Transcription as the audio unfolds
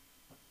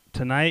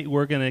Tonight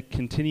we're going to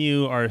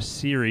continue our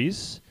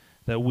series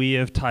that we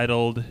have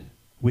titled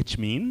Which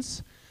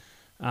Means.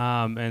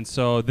 And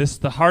so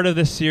the heart of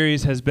this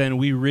series has been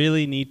we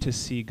really need to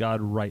see God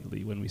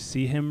rightly. When we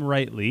see him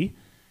rightly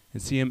and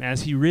see him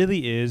as he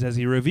really is, as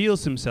he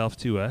reveals himself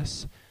to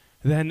us,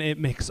 then it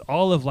makes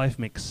all of life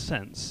make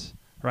sense,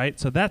 right?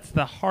 So that's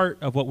the heart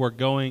of what we're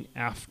going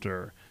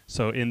after.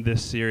 So in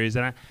this series,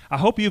 and I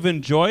hope you've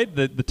enjoyed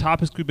the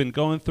topics we've been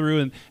going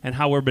through and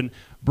how we've been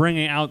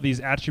bringing out these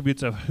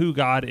attributes of who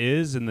God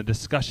is and the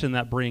discussion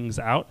that brings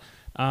out.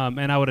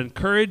 And I would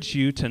encourage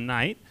you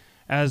tonight,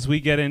 as we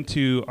get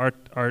into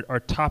our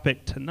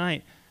topic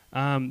tonight,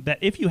 that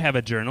if you have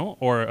a journal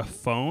or a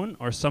phone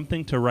or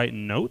something to write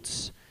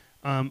notes,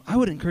 I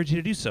would encourage you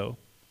to do so.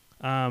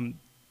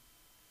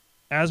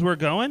 As we're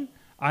going,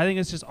 I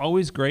think it's just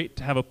always great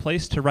to have a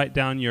place to write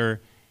down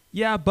your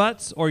yeah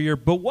buts or your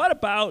but what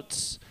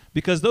abouts,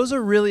 because those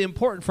are really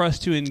important for us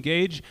to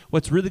engage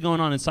what's really going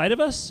on inside of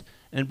us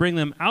and bring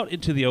them out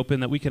into the open,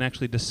 that we can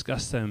actually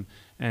discuss them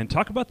and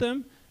talk about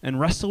them and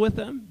wrestle with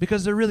them,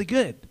 because they're really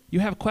good.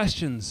 You have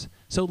questions,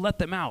 so let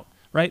them out,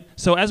 right?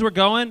 So as we're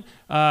going,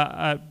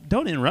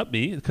 don't interrupt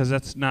me, because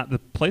that's not the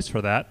place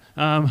for that.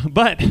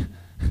 But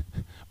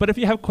if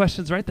you have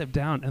questions, write them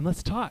down and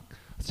let's talk.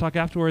 Let's talk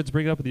afterwards.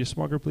 Bring it up with your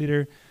small group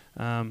leader,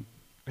 and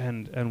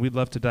we'd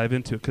love to dive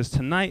into it, because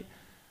tonight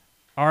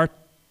our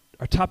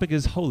topic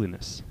is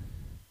holiness.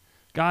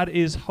 God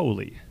is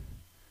holy.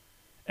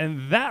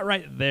 And that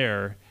right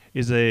there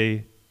is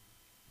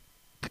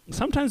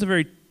sometimes a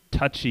very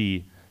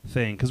touchy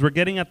thing, because we're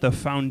getting at the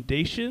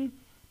foundation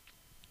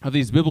of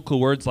these biblical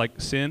words like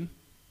sin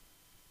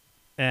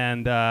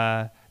and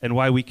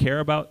why we care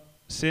about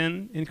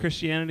sin in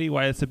Christianity,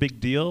 why it's a big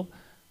deal,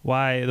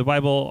 why the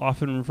Bible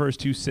often refers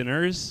to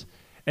sinners.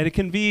 And it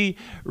can be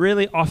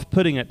really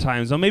off-putting at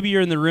times. Well, maybe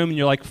you're in the room and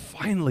you're like,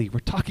 finally, we're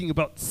talking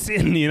about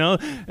sin, you know?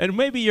 And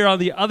maybe you're on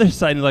the other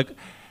side and you're like,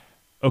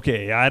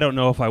 okay, I don't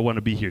know if I want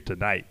to be here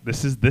tonight.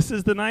 This is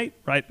the night,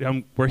 right?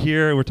 We're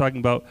here, we're talking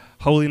about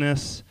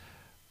holiness.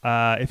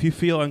 If you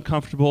feel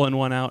uncomfortable and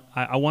want out,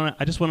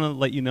 I just want to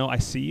let you know I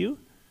see you,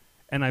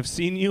 and I've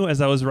seen you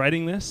as I was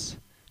writing this,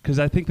 because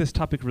I think this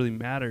topic really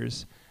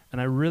matters,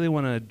 and I really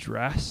want to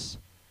address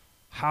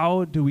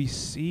how do we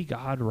see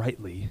God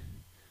rightly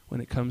when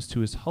it comes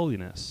to his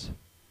holiness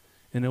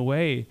in a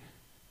way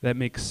that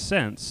makes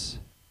sense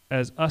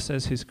as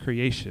his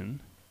creation,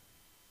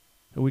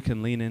 that we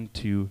can lean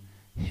into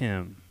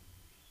him,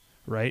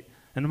 right?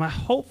 And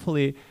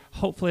hopefully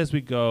as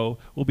we go,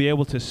 we'll be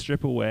able to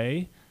strip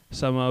away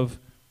some of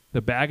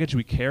the baggage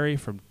we carry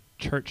from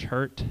church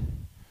hurt,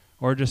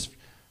 or just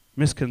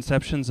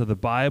misconceptions of the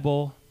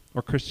Bible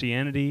or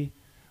Christianity,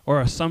 or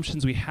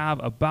assumptions we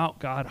have about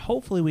God.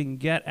 Hopefully we can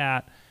get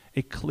at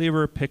a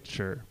clearer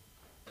picture,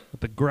 at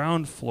the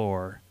ground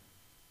floor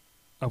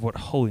of what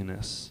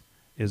holiness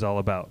is all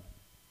about.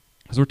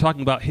 Because we're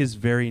talking about his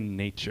very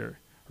nature,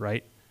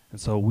 right? And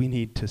so we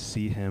need to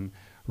see him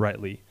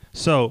rightly.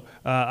 So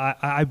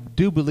I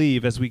do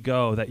believe as we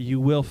go that you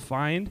will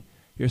find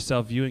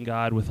yourself viewing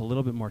God with a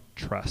little bit more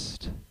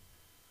trust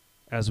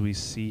as we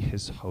see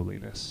his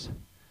holiness.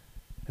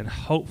 And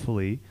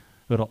hopefully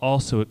it'll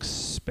also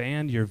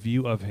expand your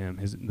view of him,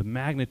 the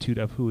magnitude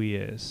of who he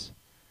is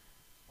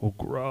will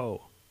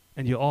grow.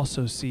 And you'll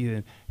also see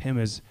that him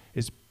as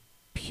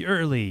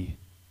purely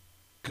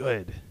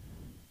good.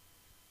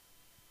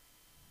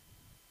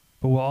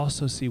 But we'll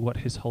also see what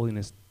his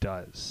holiness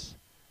does.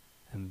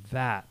 And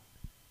that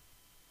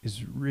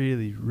is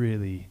really,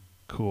 really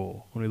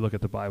cool when we look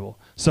at the Bible.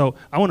 So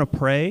I want to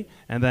pray,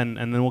 and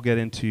then we'll get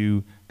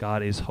into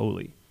God is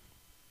holy.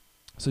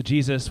 So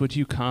Jesus, would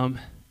you come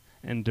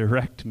and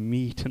direct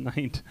me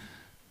tonight?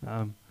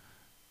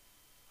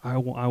 I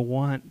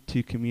want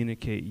to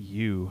communicate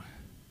you.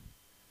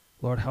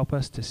 Lord, help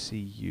us to see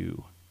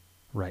you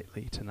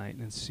rightly tonight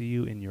and see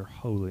you in your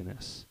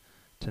holiness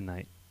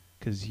tonight,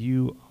 because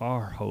you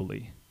are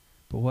holy.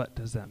 But what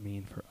does that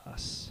mean for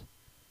us?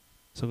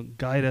 So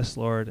guide us,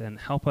 Lord, and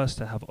help us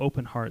to have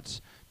open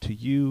hearts to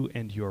you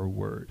and your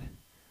word.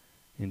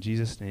 In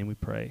Jesus' name we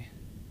pray.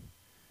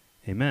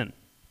 Amen.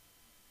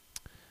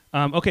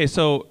 Okay,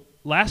 so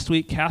last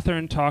week,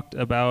 Catherine talked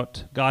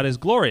about God is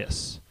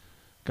glorious.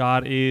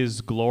 God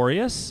is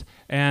glorious,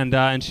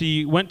 and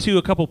she went to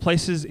a couple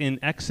places in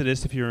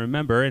Exodus, if you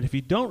remember. And if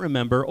you don't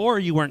remember, or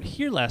you weren't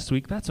here last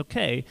week, that's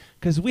okay,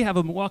 because we have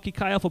a Milwaukee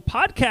Chi Alpha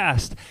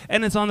podcast,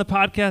 and it's on the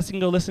podcast. You can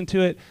go listen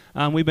to it.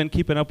 We've been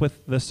keeping up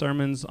with the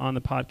sermons on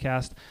the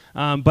podcast.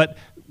 But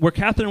where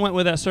Catherine went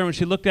with that sermon,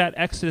 she looked at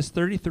Exodus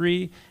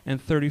 33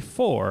 and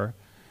 34,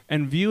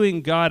 and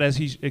viewing God as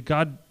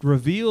God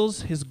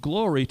reveals his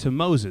glory to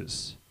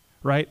Moses,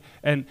 right?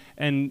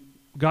 And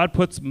God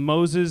puts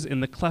Moses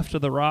in the cleft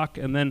of the rock,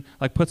 and then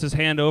puts his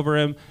hand over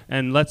him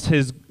and lets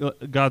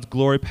God's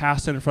glory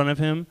pass in front of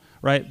him,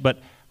 right? But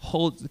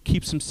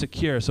keeps him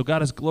secure. So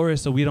God is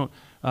glorious, so we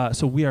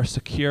are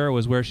secure,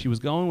 was where she was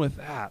going with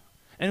that.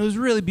 And it was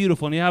really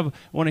beautiful. And you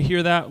want to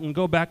hear that and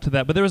go back to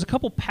that. But there was a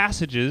couple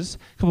passages,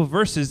 a couple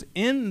verses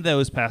in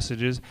those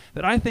passages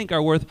that I think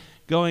are worth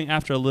going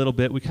after a little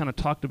bit. We kind of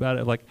talked about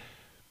it, like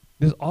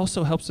this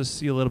also helps us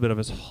see a little bit of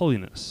his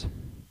holiness.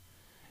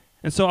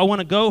 And so I want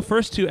to go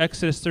first to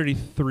Exodus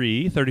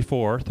 33,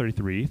 34,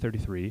 33,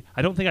 33.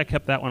 I don't think I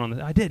kept that one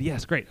on. I did,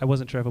 yes, great. I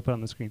wasn't sure if I put it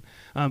on the screen.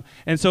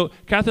 And so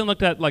Catherine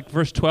looked at like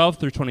verse 12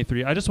 through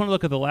 23. I just want to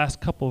look at the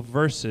last couple of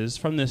verses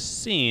from this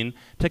scene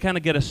to kind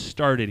of get us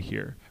started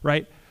here,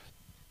 right?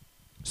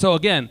 So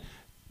again,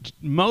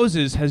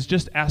 Moses has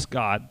just asked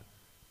God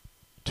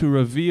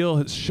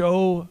to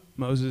show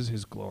Moses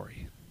his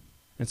glory.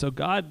 And so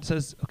God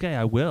says, okay,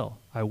 I will.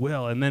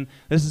 And then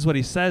this is what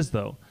he says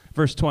though,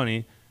 verse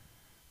 20,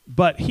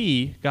 but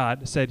he,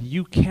 God, said,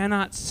 you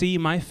cannot see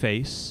my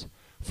face,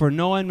 for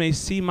no one may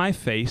see my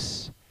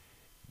face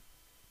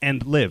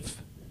and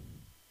live.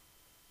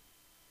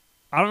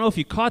 I don't know if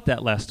you caught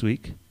that last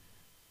week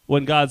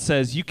when God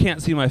says, you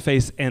can't see my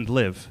face and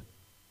live.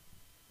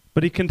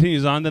 But he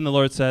continues on, then the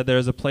Lord said, there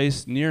is a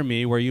place near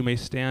me where you may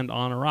stand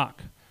on a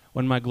rock.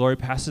 When my glory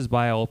passes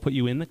by, I will put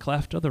you in the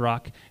cleft of the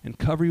rock and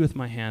cover you with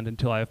my hand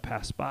until I have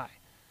passed by.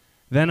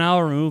 Then I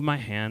will remove my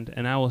hand,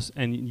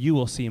 and you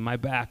will see my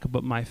back,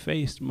 but my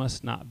face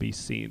must not be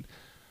seen.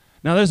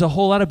 Now there's a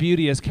whole lot of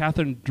beauty as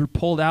Catherine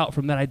pulled out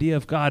from that idea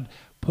of God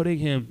putting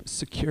him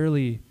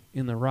securely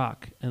in the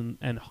rock and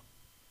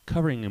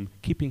covering him,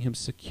 keeping him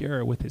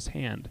secure with his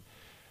hand.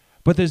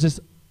 But there's this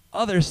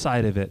other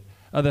side of it,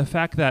 of the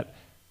fact that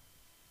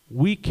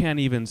we can't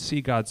even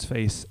see God's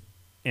face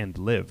and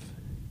live.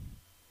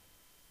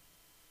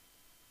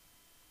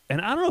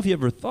 And I don't know if you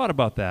ever thought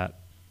about that,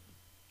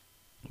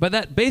 but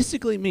that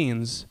basically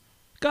means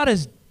God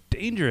is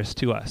dangerous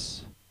to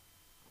us.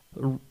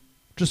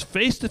 Just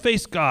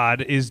face-to-face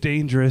God is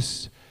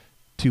dangerous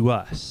to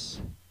us.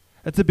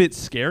 That's a bit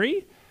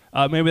scary.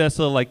 Maybe that's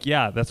a little like,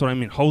 yeah, that's what I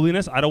mean.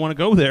 Holiness, I don't want to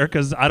go there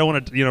because I don't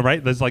want to,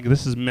 right? There's like,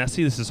 this is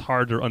messy. This is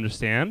hard to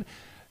understand.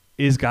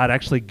 Is God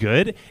actually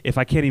good if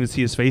I can't even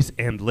see his face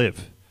and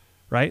live,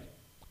 right?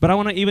 But I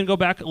want to even go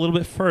back a little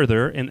bit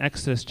further in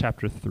Exodus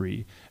chapter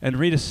 3 and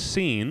read a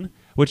scene,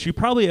 which you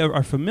probably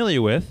are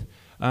familiar with,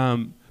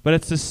 but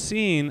it's a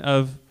scene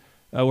of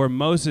where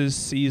Moses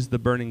sees the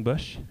burning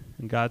bush,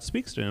 and God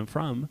speaks to him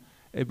from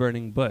a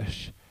burning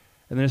bush.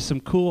 And there's some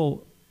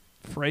cool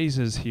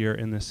phrases here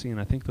in this scene.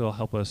 I think they'll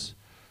help us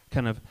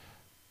kind of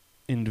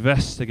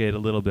investigate a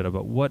little bit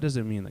about what does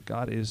it mean that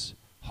God is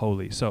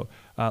holy. So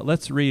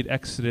let's read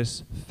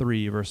Exodus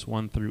 3, verse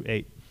 1 through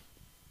 8.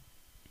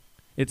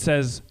 It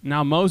says,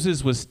 now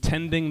Moses was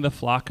tending the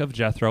flock of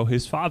Jethro,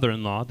 his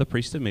father-in-law, the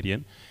priest of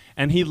Midian,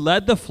 and he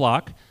led the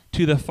flock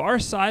to the far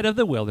side of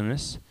the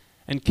wilderness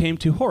and came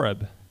to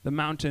Horeb, the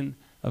mountain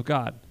of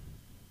God.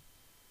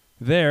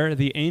 There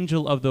the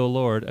angel of the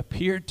Lord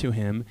appeared to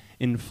him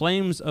in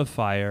flames of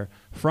fire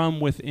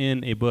from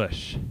within a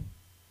bush.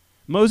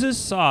 Moses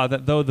saw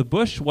that though the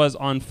bush was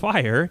on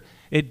fire,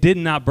 it did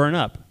not burn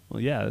up.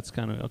 Well, yeah, that's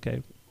kind of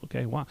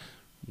okay, wow,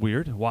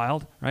 weird,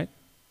 wild, right?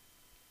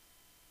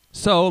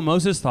 So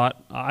Moses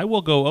thought, I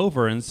will go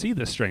over and see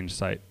this strange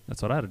sight.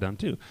 That's what I'd have done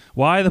too.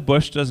 Why the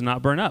bush does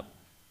not burn up.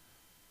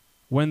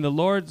 When the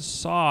Lord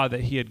saw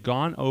that he had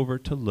gone over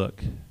to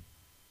look,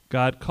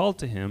 God called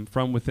to him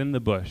from within the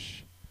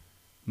bush,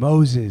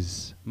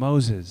 Moses,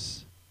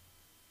 Moses.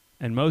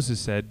 And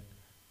Moses said,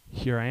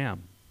 here I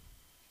am.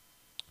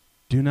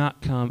 Do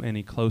not come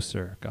any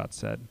closer, God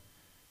said.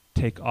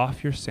 Take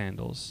off your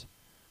sandals,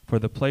 for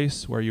the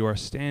place where you are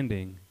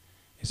standing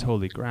is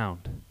holy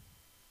ground.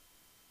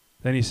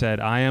 Then he said,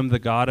 I am the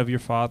God of your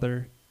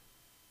father,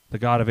 the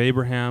God of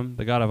Abraham,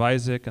 the God of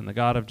Isaac, and the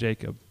God of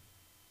Jacob.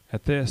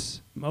 At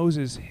this,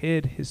 Moses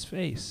hid his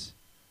face.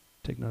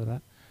 Take note of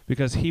that.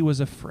 Because he was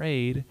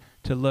afraid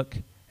to look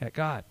at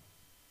God.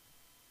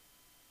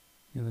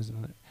 There's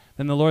another.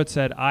 Then the Lord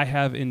said, I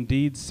have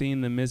indeed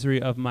seen the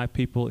misery of my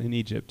people in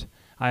Egypt.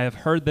 I have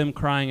heard them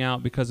crying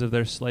out because of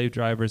their slave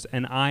drivers,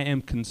 and I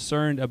am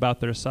concerned about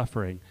their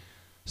suffering.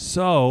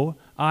 So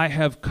I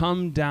have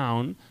come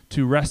down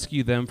to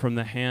rescue them from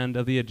the hand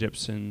of the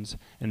Egyptians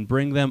and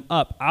bring them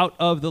up out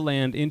of the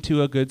land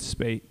into a good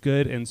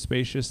and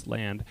spacious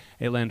land,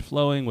 a land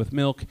flowing with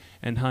milk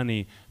and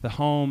honey, the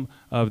home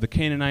of the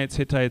Canaanites,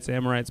 Hittites,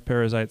 Amorites,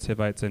 Perizzites,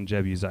 Hivites, and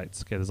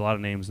Jebusites. Okay, there's a lot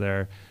of names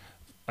there.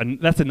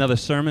 That's another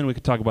sermon. We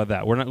could talk about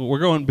that. We're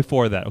going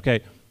before that,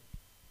 okay?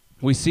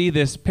 We see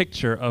this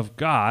picture of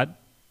God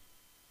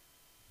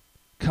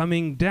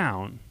coming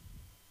down.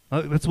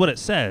 That's what it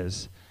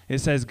says. It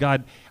says,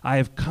 God, I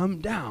have come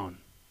down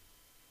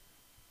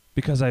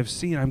because I've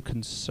seen I'm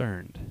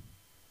concerned.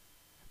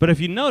 But if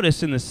you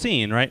notice in the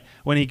scene, right,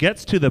 when he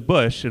gets to the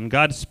bush and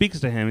God speaks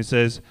to him, he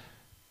says,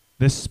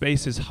 this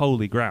space is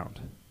holy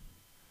ground.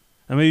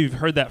 And maybe you've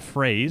heard that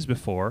phrase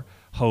before,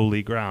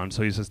 holy ground.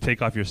 So he says,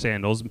 take off your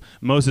sandals.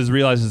 Moses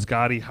realizes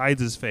God, he hides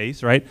his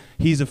face, right?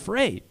 He's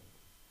afraid.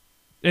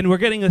 And we're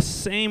getting the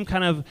same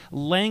kind of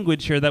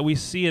language here that we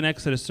see in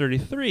Exodus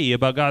 33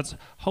 about God's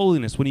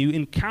holiness. When you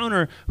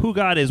encounter who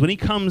God is, when he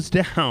comes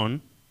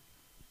down,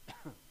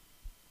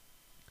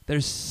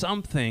 there's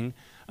something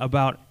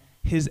about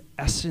his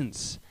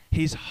essence,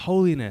 his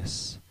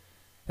holiness,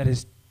 that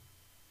is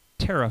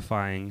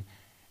terrifying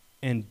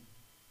and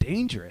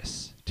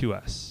dangerous to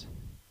us.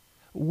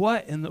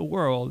 What in the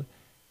world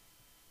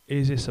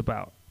is this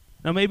about?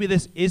 Now, maybe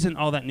this isn't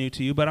all that new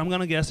to you, but I'm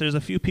going to guess there's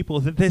a few people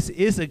that this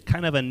is a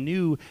kind of a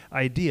new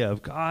idea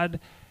of God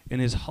and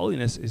his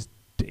holiness is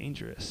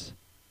dangerous.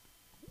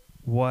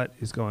 What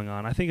is going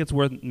on? I think it's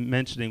worth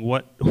mentioning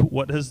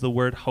what does the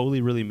word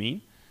holy really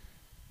mean?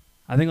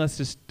 I think let's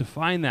just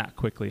define that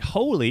quickly.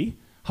 Holy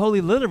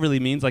literally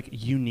means like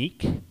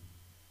unique,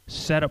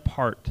 set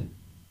apart,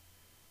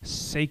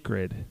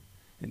 sacred,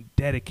 and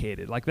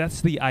dedicated. Like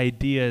that's the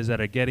ideas that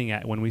are getting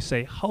at when we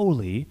say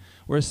holy.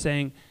 We're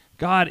saying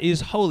God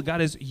is holy. God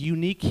is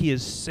unique. He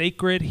is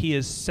sacred. He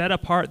is set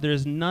apart. There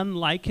is none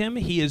like him.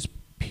 He is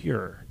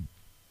pure.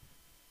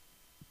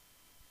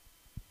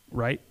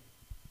 Right?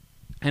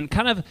 And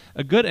kind of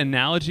a good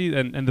analogy,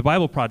 and the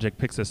Bible Project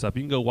picks this up.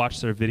 You can go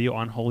watch their video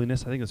on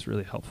holiness. I think it's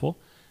really helpful.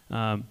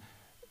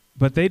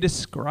 But they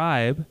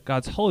describe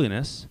God's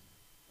holiness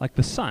like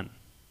the sun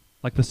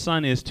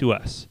is to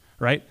us,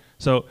 right?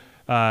 So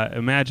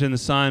imagine the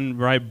sun,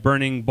 right,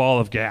 burning ball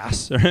of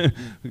gas.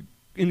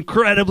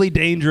 Incredibly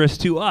dangerous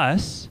to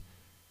us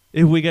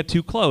if we get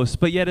too close,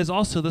 but yet is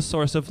also the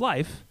source of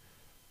life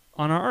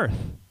on our earth.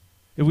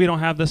 If we don't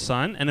have the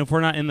sun, and if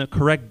we're not in the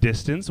correct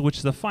distance, which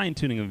is the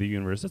fine-tuning of the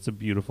universe, that's a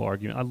beautiful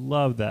argument. I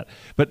love that.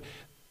 But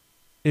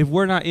if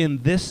we're not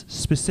in this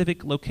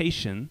specific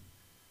location,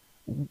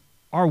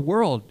 our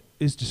world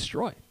is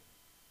destroyed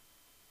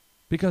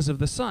because of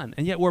the sun.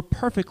 And yet we're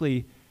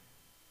perfectly,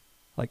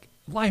 like,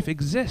 life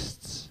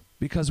exists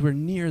because we're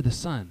near the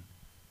sun.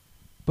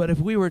 But if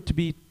we were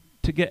to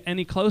get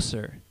any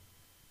closer,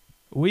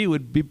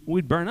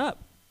 we'd burn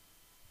up.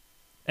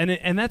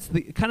 And that's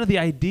the kind of the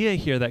idea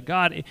here that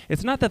God,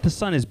 it's not that the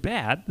sun is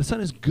bad, the sun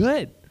is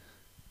good.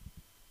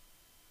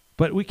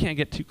 But we can't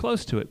get too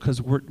close to it because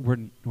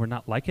we're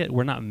not like it.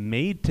 We're not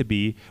made to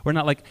be. We're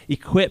not like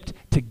equipped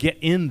to get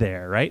in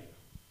there, right?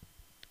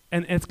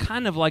 And it's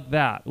kind of like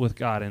that with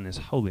God and his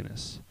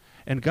holiness.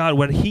 And God,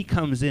 when he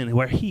comes in,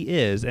 where he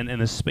is, and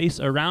the space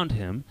around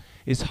him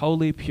is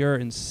holy, pure,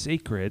 and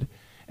sacred,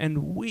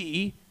 and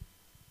we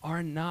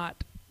are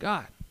not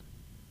God.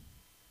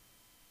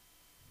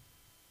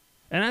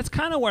 And that's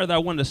kind of where I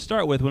wanted to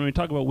start with when we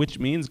talk about which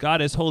means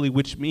God is holy,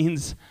 which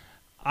means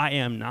I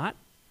am not.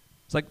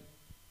 It's like,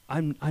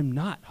 I'm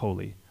not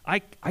holy. I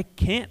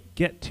can't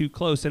get too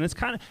close. And it's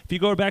kind of, if you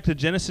go back to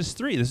Genesis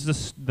 3, this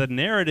is the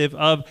narrative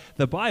of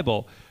the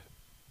Bible,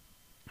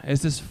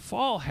 as this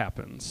fall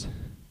happens,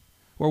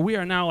 where we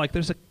are now like,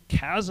 there's a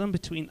chasm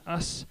between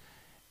us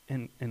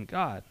and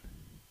God.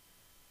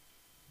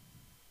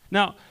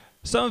 Now,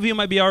 some of you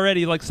might be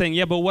already like saying,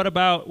 yeah, but what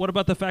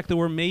about the fact that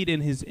we're made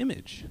in his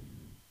image?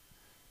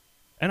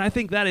 And I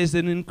think that is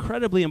an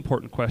incredibly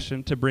important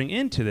question to bring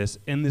into this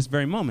in this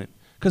very moment,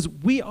 because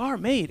we are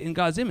made in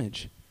God's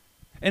image.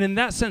 And in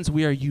that sense,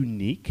 we are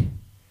unique,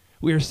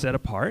 we are set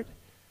apart,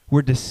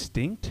 we're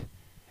distinct,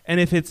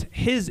 and if it's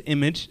his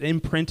image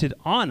imprinted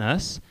on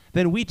us,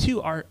 then we too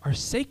are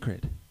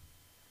sacred.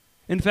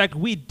 In fact,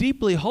 we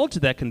deeply hold to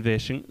that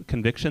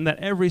conviction that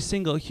every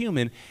single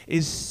human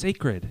is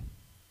sacred,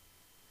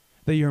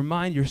 that your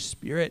mind, your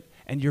spirit,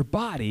 and your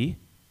body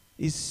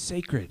is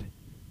sacred.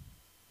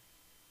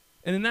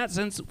 And in that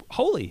sense,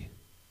 holy.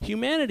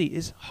 Humanity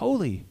is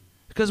holy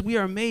because we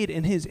are made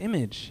in his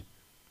image.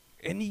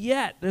 And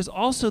yet, there's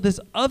also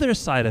this other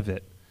side of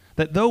it,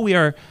 that though we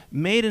are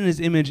made in his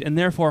image and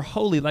therefore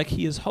holy like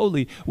he is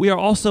holy, we are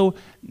also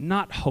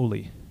not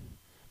holy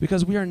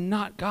because we are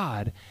not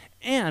God.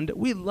 And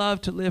we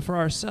love to live for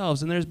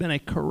ourselves. And there's been a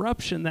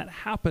corruption that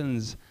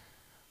happens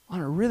on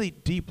a really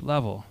deep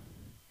level.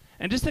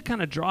 And just to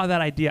kind of draw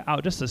that idea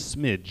out just a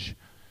smidge,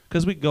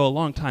 because we could go a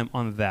long time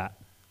on that.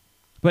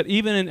 But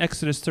even in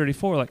Exodus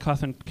 34, like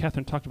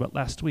Catherine talked about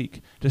last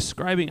week,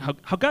 describing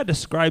how God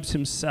describes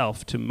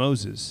himself to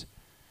Moses,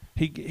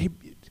 he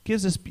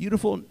gives this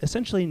beautiful,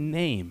 essentially,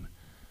 name.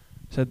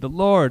 He said, the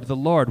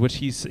Lord, which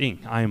he's saying,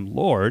 I am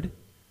Lord,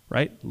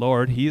 right?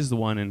 Lord, he is the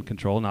one in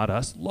control, not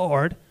us.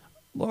 Lord,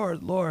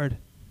 Lord, Lord,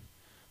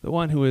 the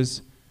one who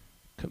is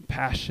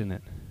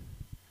compassionate,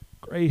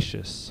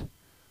 gracious,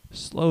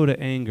 slow to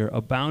anger,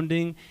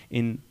 abounding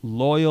in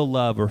loyal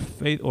love or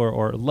faith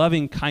or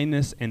loving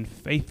kindness and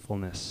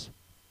faithfulness.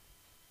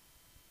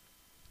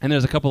 And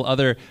there's a couple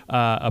other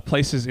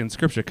places in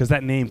Scripture, because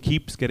that name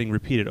keeps getting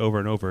repeated over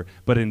and over.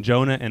 But in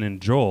Jonah and in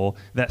Joel,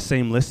 that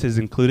same list is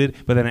included,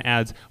 but then it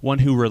adds one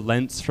who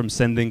relents from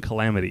sending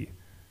calamity.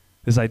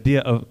 This idea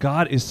of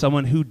God is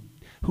someone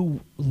who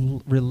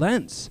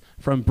relents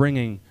from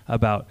bringing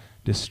about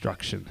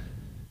destruction.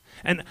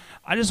 And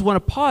I just want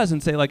to pause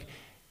and say, like,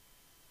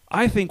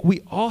 I think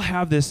we all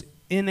have this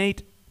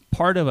innate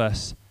part of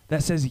us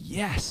that says,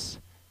 yes,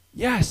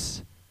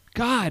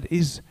 God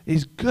is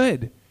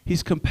good.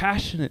 He's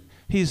compassionate.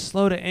 He's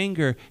slow to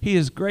anger. He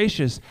is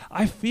gracious.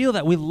 I feel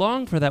that. We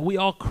long for that. We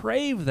all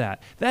crave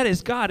that. That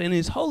is God in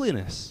his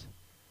holiness.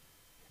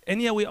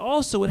 And yet we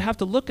also would have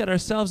to look at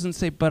ourselves and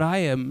say, but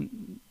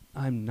I'm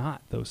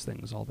not those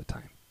things all the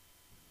time.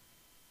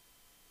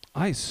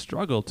 I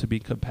struggle to be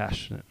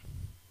compassionate.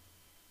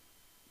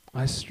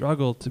 I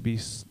struggle to be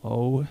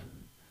slow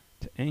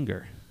to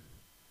anger.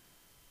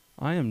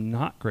 I am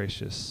not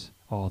gracious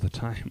all the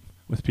time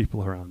with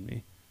people around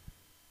me.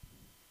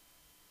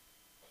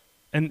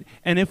 And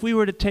if we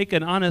were to take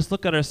an honest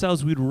look at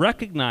ourselves, we'd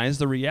recognize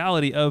the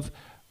reality of,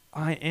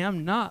 I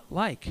am not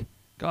like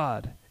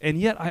God. And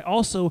yet I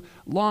also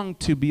long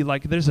to be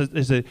like, there's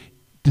a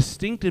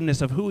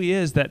distinctiveness of who he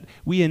is that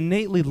we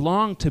innately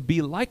long to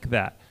be like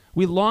that.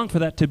 We long for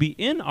that to be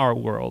in our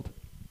world.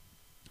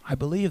 I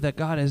believe that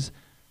God has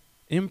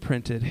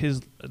imprinted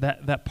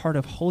that part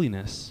of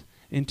holiness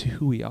into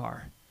who we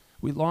are.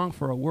 We long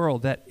for a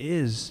world that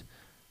is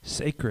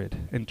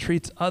sacred and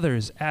treats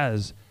others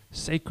as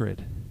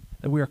sacred,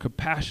 that we are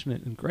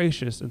compassionate and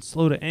gracious and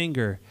slow to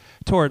anger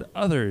toward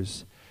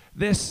others.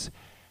 This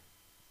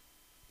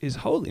is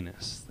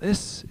holiness.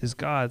 This is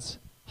God's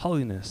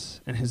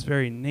holiness and his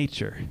very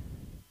nature.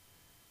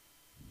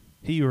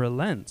 He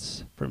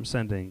relents from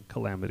sending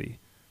calamity.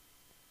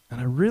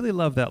 And I really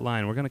love that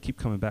line. We're going to keep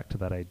coming back to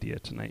that idea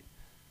tonight.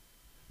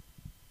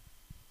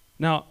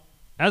 Now,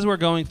 as we're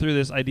going through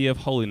this idea of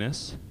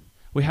holiness,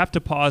 we have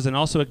to pause and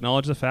also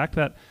acknowledge the fact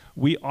that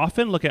we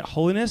often look at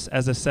holiness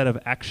as a set of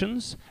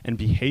actions and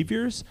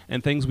behaviors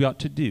and things we ought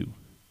to do.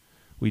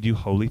 We do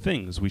holy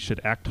things. We should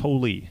act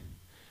holy.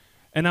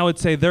 And I would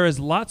say there is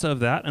lots of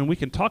that, and we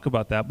can talk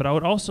about that, but I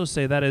would also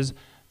say that is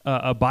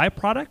a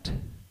byproduct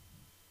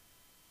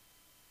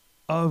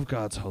of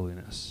God's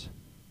holiness.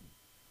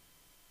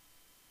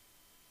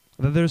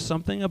 That there's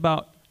something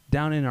about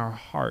down in our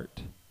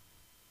heart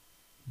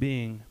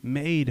being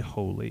made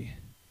holy,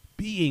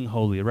 being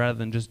holy rather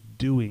than just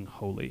doing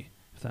holy,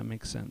 if that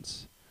makes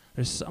sense.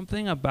 There's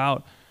something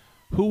about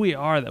who we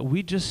are that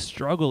we just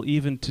struggle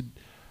even to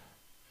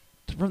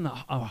from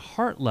a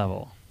heart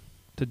level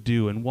to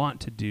do and want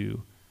to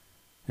do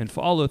and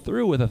follow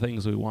through with the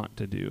things we want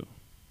to do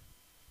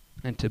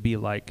and to be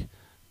like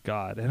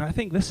God. And I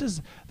think this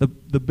is the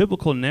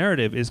biblical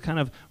narrative is kind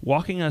of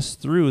walking us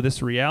through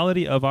this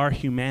reality of our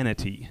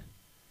humanity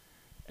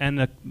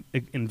and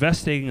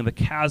investigating the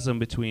chasm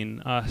between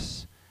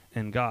us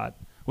and God.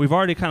 We've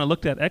already kind of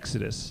looked at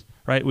Exodus,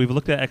 right? We've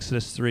looked at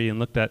Exodus 3 and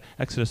looked at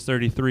Exodus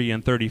 33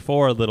 and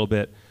 34 a little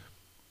bit.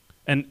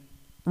 And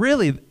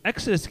really,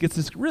 Exodus gets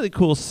this really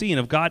cool scene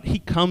of God, he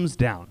comes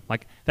down.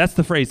 Like, that's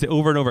the phrase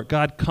over and over,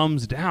 God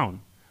comes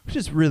down, which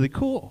is really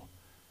cool.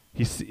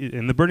 He's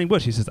in the burning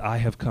bush, he says, I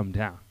have come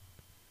down.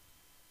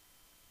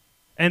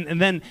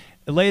 And then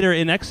later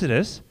in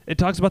Exodus, it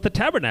talks about the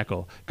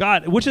tabernacle,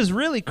 God, which is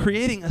really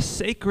creating a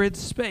sacred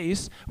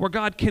space where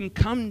God can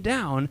come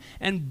down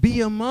and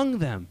be among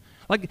them.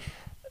 Like,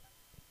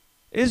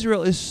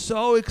 Israel is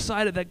so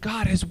excited that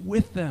God is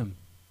with them.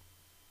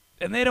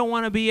 And they don't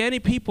want to be any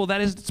people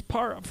that is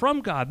part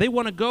from God. They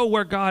want to go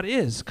where God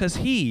is because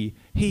he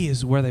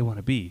is where they want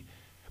to be.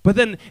 But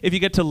then if you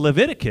get to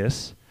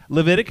Leviticus,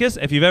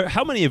 if you've ever,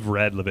 how many have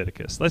read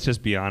Leviticus? Let's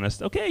just be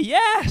honest. Okay,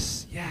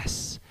 yes.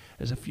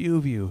 There's a few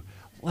of you.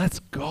 Let's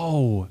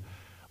go.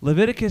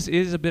 Leviticus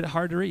is a bit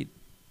hard to read,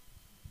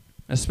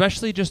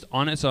 especially just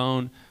on its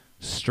own,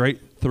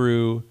 straight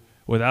through,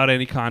 without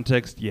any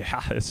context.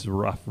 Yeah, it's a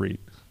rough read.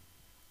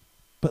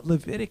 But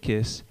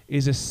Leviticus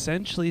is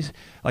essentially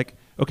like,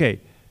 okay,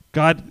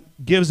 God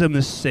gives them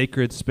this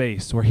sacred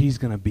space where he's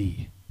going to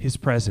be, his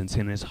presence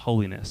and his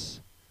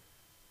holiness.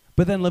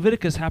 But then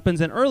Leviticus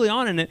happens, and early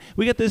on in it,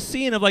 we get this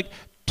scene of like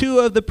two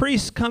of the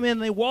priests come in,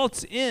 they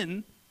waltz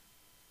in,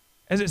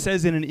 as it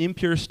says, in an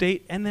impure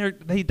state, and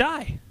they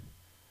die.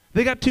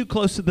 They got too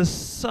close to the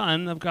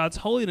Son of God's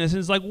holiness,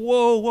 and it's like,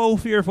 whoa,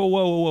 fearful,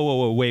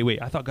 whoa,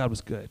 wait, I thought God was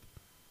good,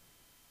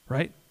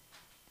 right?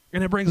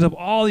 And it brings up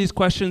all these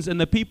questions, and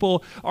the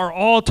people are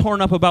all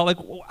torn up about like,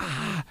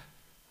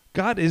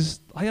 God is,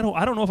 I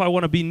don't know if I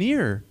want to be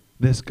near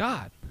this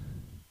God,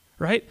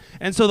 right?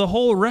 And so the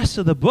whole rest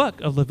of the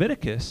book of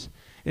Leviticus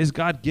is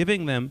God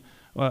giving them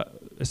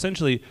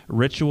essentially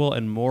ritual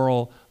and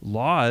moral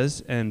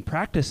laws and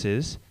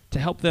practices to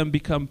help them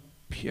become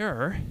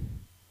pure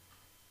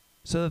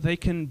so that they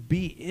can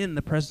be in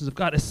the presence of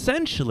God,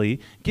 essentially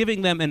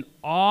giving them an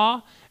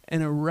awe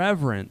and a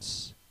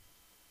reverence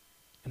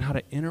and how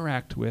to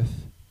interact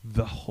with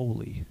the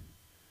holy,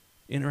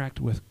 interact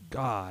with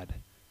God,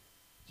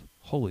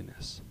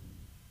 holiness.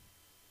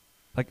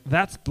 Like,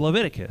 that's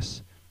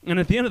Leviticus. And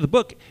at the end of the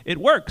book, it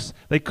works.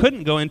 They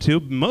couldn't go into,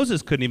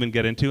 Moses couldn't even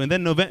get into, and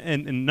then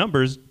in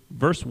Numbers,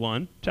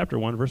 chapter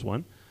 1, verse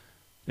 1,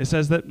 it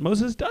says that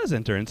Moses does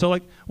enter. And so,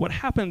 like, what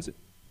happens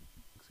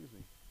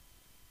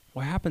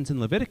in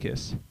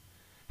Leviticus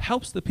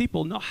helps the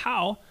people know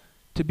how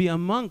to be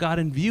among God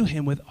and view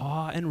him with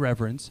awe and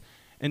reverence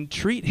and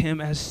treat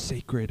him as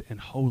sacred and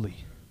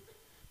holy,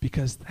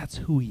 because that's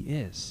who he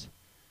is.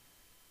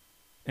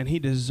 And he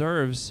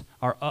deserves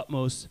our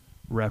utmost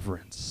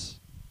reverence.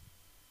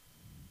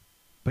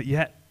 But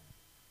yet,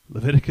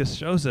 Leviticus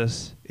shows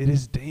us it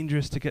is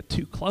dangerous to get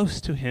too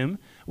close to him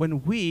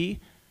when we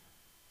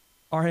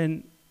are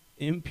in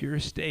impure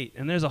state.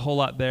 And there's a whole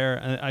lot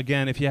there.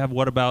 Again, if you have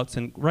whatabouts,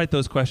 and write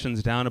those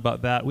questions down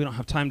about that. We don't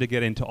have time to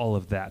get into all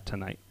of that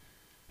tonight.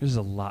 There's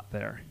a lot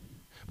there.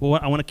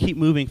 But I want to keep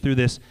moving through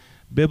this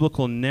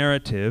biblical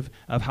narrative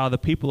of how the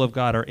people of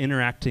God are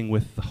interacting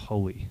with the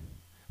holy,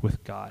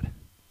 with God,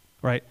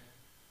 right?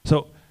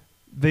 So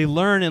they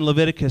learn in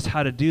Leviticus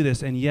how to do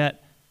this, and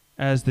yet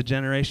as the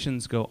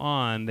generations go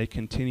on, they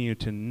continue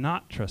to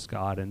not trust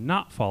God and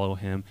not follow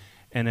him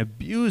and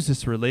abuse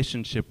this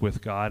relationship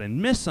with God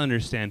and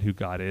misunderstand who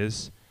God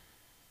is,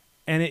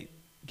 and it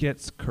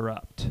gets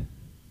corrupt.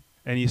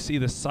 And you see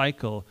the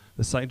cycle,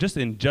 just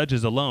in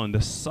Judges alone,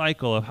 the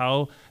cycle of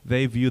how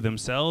they view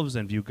themselves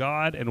and view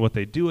God and what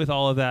they do with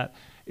all of that,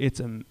 it's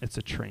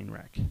a train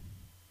wreck.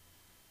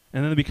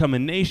 And then they become a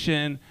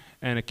nation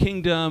and a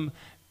kingdom,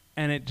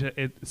 and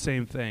it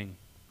same thing.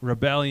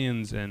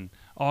 Rebellions and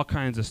all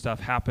kinds of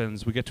stuff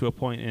happens. We get to a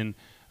point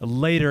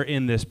later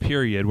in this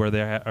period where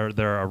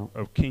there are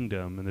a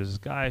kingdom, and this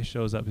guy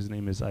shows up. His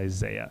name is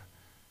Isaiah.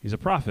 He's a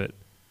prophet.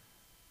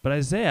 But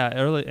Isaiah,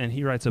 and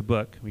he writes a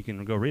book. We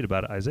can go read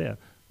about it, Isaiah.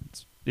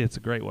 It's a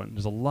great one.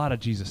 There's a lot of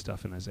Jesus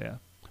stuff in Isaiah.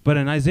 But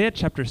in Isaiah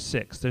chapter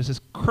 6, there's this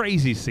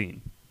crazy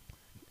scene.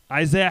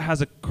 Isaiah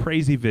has a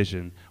crazy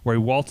vision where he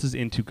waltzes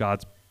into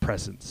God's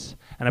presence.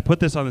 And I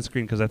put this on the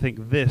screen because I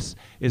think this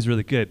is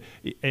really good.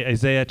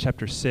 Isaiah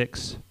chapter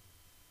 6,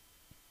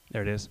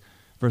 there it is.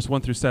 Verse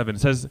 1 through 7.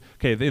 It says,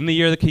 okay, in the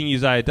year the king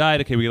Uzziah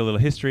died, okay, we get a little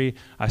history.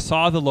 I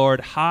saw the Lord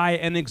high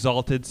and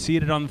exalted,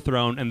 seated on the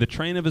throne, and the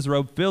train of his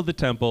robe filled the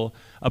temple.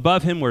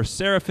 Above him were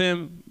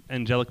seraphim,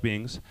 angelic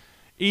beings.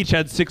 Each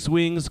had 6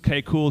 wings,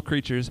 okay, cool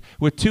creatures,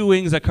 with 2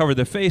 wings that covered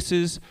their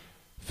faces.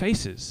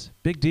 Faces,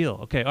 big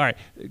deal. Okay, all right,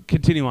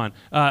 continue on.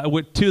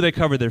 With 2 they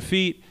covered their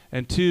feet,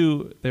 and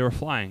 2 they were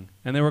flying.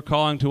 And they were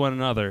calling to one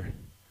another,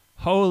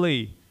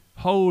 Holy,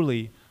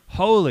 holy,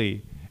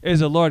 holy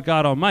is the Lord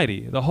God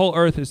Almighty. The whole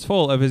earth is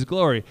full of his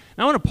glory.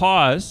 Now I want to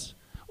pause.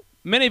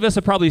 Many of us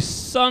have probably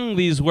sung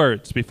these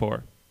words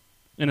before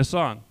in a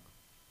song.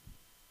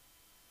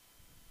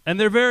 And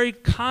they're very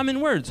common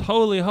words.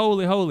 Holy,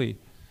 holy, holy.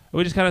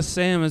 We just kind of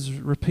say them as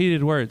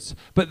repeated words.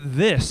 But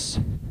this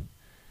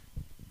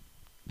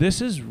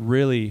is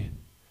really,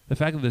 the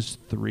fact that there's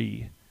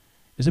 3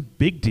 is a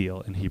big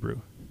deal in Hebrew,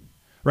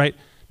 right?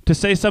 To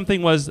say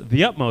something was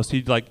the utmost,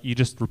 you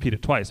just repeat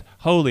it twice.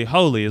 Holy,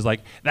 holy is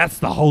like, that's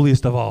the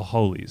holiest of all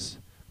holies.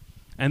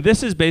 And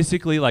this is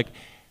basically like,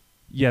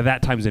 yeah,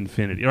 that times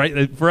infinity,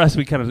 right? For us,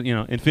 we kind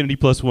of, infinity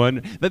plus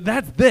 1.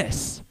 That's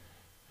this.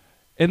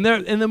 And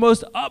they're in the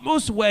most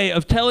utmost way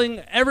of telling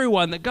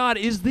everyone that God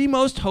is the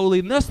most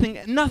holy.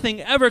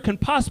 Nothing ever can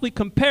possibly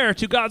compare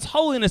to God's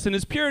holiness and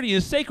his purity,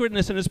 his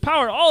sacredness and his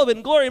power, all of it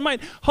in glory and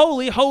might.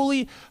 Holy,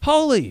 holy,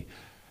 holy.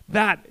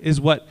 That is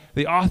what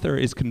the author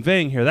is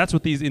conveying here. That's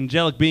what these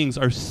angelic beings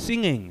are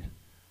singing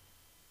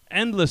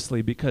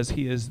endlessly, because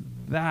he is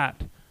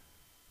that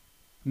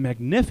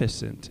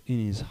magnificent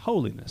in his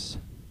holiness.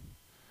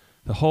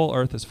 The whole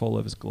earth is full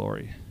of his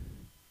glory.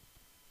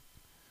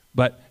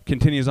 But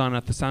continues on,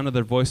 at the sound of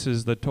their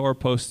voices, the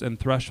doorposts and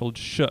threshold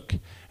shook,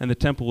 and the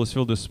temple was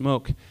filled with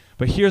smoke.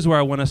 But here's where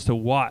I want us to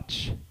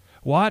watch.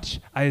 Watch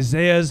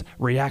Isaiah's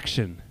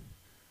reaction.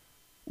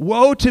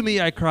 Woe to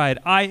me, I cried.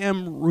 I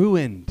am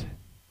ruined.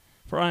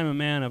 For I am a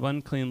man of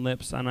unclean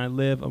lips, and I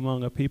live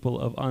among a people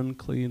of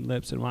unclean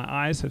lips, and my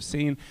eyes have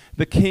seen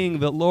the King,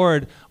 the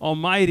Lord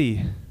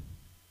Almighty.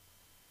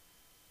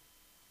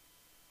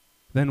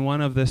 Then one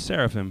of the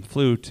seraphim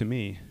flew to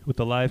me with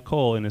a live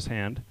coal in his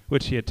hand,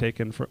 which he had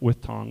taken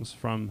with tongs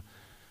from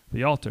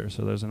the altar.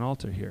 So there's an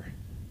altar here.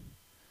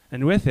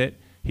 And with it,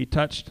 he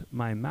touched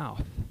my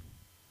mouth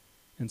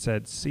and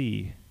said,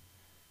 See,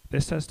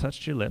 this has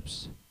touched your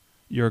lips.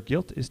 Your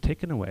guilt is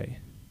taken away,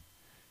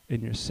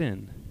 and your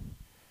sin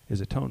is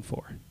atoned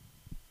for.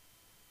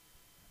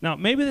 Now,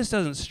 maybe this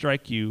doesn't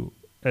strike you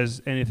as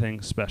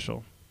anything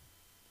special.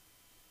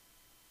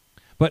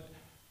 But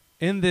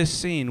in this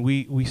scene,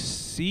 we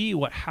see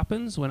what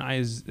happens when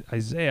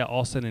Isaiah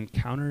all of a sudden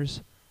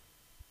encounters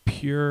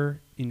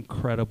pure,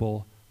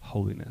 incredible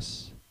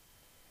holiness.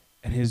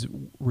 And his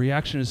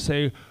reaction is to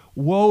say,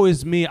 woe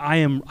is me,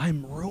 I'm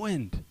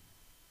ruined.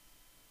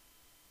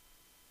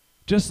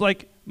 Just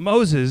like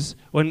Moses,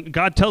 when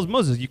God tells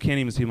Moses, you can't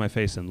even see my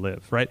face and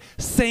live, right?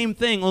 Same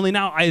thing, only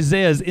now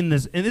Isaiah's in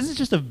this, and this is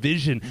just a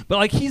vision, but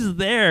like he's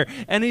there,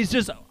 and he's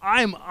just,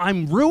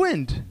 I'm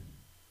ruined.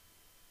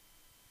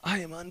 I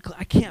am unclean.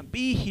 I can't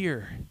be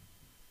here,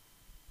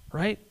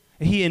 right?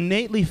 He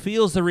innately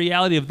feels the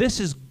reality of this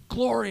is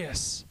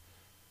glorious,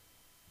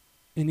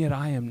 and yet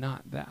I am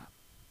not that.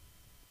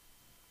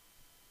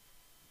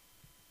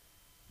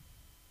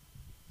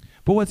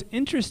 But what's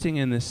interesting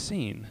in this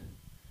scene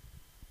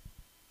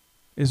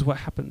is what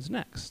happens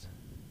next,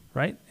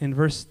 right? In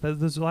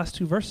those last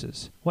 2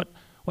 verses. What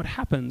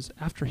happens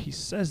after he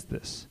says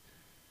this?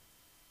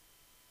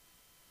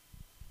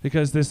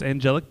 Because this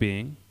angelic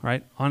being,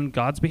 right, on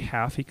God's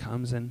behalf, he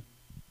comes and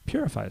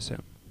purifies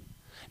him.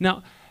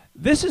 Now,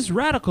 this is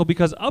radical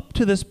because up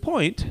to this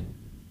point,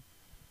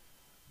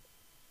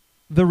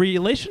 the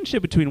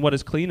relationship between what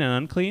is clean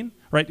and unclean,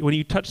 right? When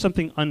you touch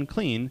something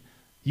unclean,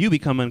 you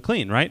become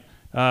unclean, right?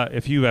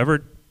 If you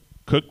ever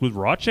cook with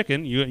raw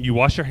chicken. You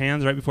wash your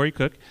hands right before you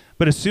cook.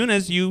 But as soon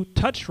as you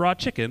touch raw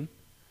chicken,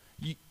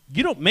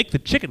 you don't make the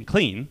chicken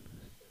clean.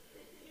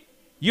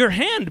 Your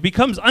hand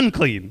becomes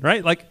unclean,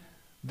 right? Like,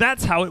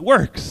 that's how it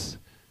works.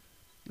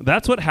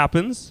 That's what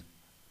happens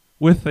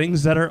with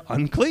things that are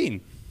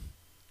unclean.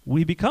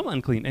 We become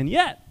unclean. And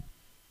yet,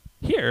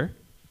 here,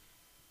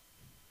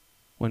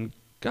 when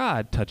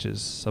God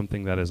touches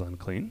something that is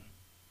unclean,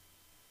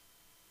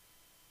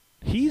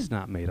 he's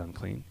not made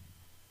unclean.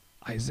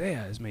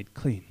 Isaiah is made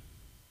clean.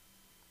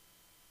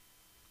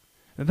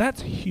 And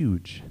that's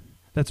huge.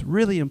 That's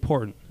really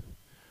important,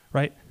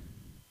 right?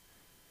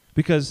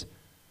 Because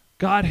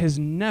God has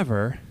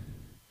never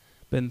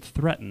been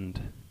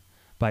threatened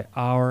by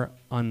our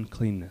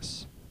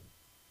uncleanness.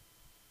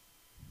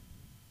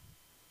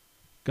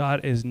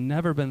 God has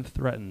never been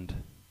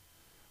threatened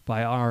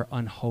by our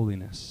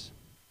unholiness.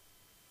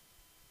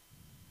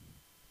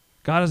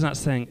 God is not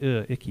saying,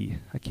 ugh, icky,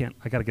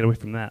 I gotta get away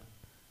from that.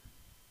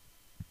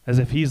 As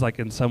if he's like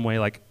in some way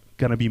like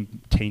gonna be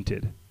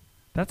tainted.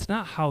 That's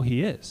not how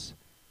he is.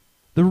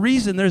 The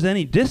reason there's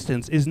any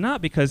distance is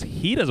not because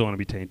he doesn't want to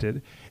be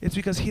tainted, it's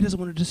because he doesn't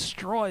want to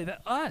destroy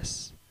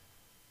us.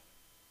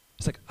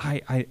 It's like,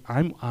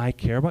 I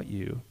care about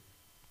you,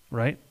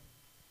 right?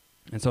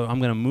 And so I'm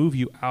going to move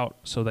you out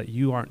so that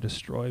you aren't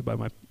destroyed by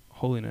my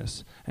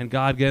holiness. And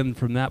God, again,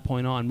 from that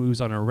point on, moves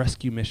on a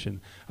rescue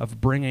mission of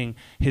bringing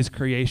his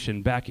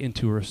creation back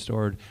into a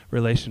restored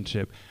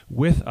relationship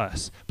with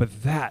us.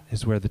 But that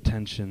is where the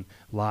tension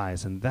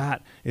lies. And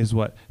that is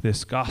what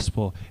this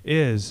gospel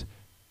is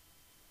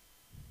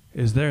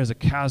there is a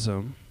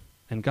chasm,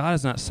 and God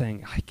is not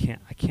saying, I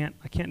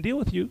can't deal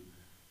with you.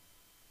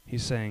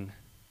 He's saying,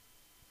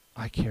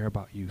 I care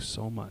about you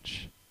so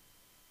much,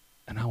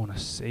 and I want to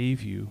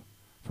save you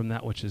from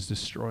that which is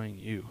destroying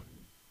you.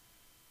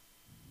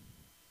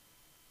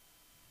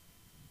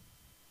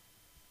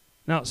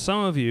 Now,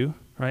 some of you,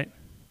 right?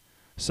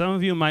 Some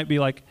of you might be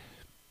like,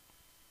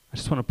 I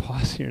just want to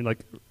pause here. Like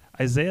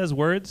Isaiah's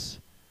words,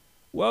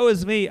 woe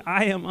is me,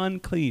 I am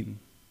unclean.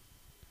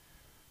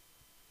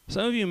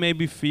 Some of you may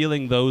be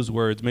feeling those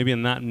words, maybe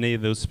not any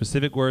of those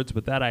specific words,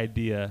 but that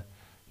idea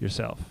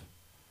yourself.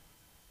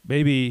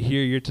 Maybe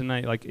here you're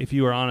tonight, like if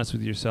you are honest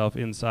with yourself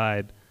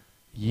inside,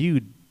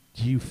 you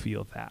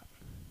feel that.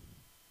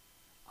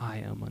 I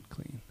am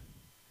unclean.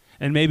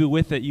 And maybe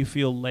with it you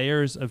feel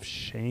layers of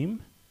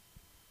shame.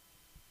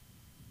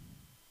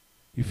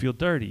 You feel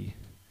dirty.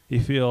 You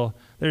feel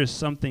there is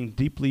something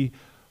deeply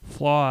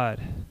flawed.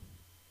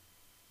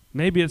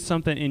 Maybe it's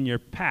something in your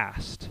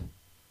past.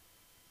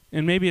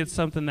 And maybe it's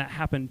something that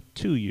happened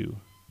to you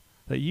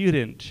that you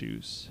didn't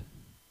choose.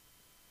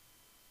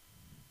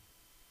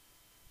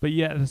 But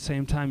yet at the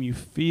same time you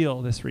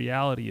feel this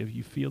reality of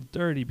you feel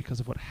dirty because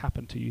of what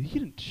happened to you. You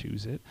didn't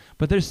choose it.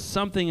 But there's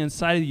something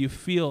inside of you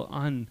feel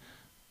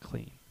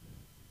unclean.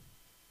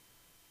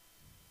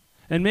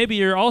 And maybe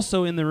you're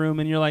also in the room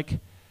and you're like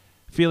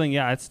feeling,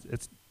 yeah,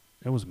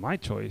 it was my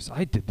choice.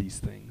 I did these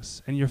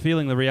things. And you're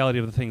feeling the reality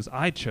of the things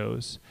I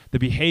chose, the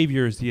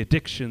behaviors, the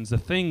addictions, the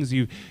things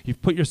you've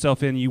put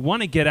yourself in. You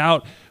want to get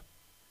out,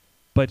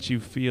 but you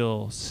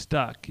feel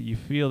stuck. You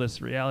feel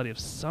this reality of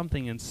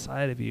something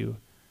inside of you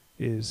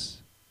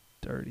is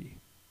dirty.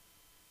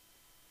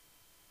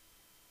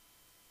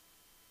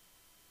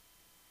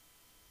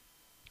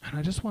 And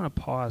I just want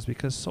to pause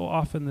because so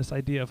often this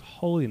idea of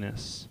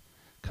holiness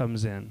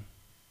comes in.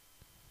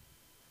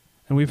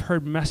 And we've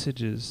heard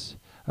messages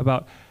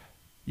about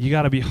you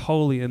got to be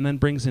holy, and then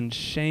brings in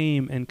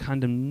shame and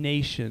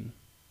condemnation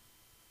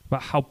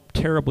about how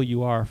terrible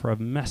you are for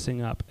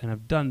messing up and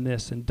have done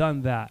this and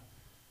done that.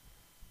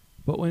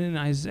 But when in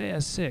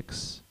Isaiah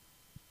 6,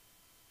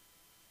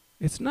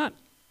 it's not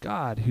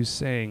God who's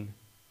saying,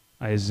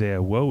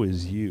 Isaiah, woe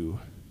is you.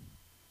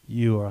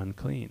 You are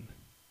unclean.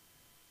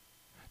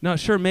 Now,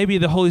 sure, maybe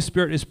the Holy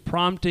Spirit is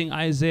prompting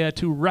Isaiah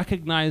to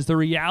recognize the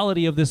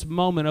reality of this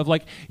moment of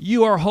like,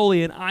 you are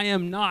holy and I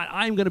am not.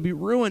 I'm going to be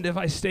ruined if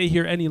I stay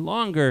here any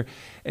longer.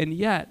 And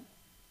yet,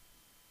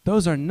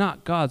 those are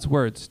not God's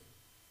words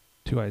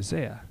to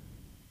Isaiah.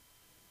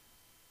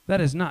 That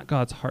is not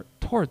God's heart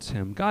towards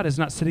him. God is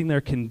not sitting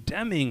there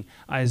condemning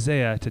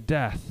Isaiah to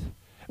death.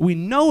 We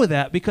know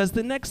that because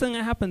the next thing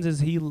that happens is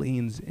he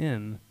leans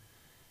in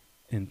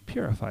and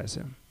purifies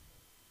him.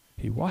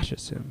 He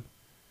washes him.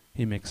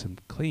 He makes him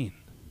clean.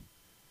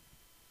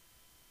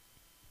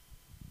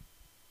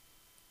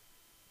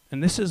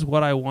 And this is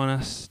what I want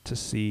us to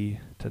see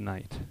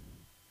tonight.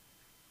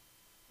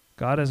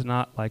 God is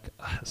not like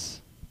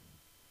us.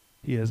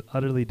 He is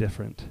utterly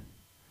different.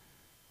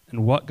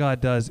 And what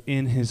God does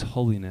in his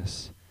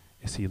holiness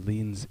is he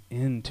leans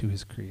into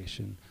his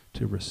creation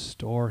to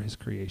restore his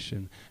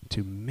creation,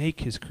 to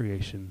make his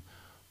creation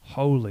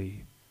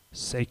holy,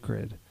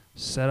 sacred,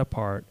 set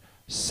apart,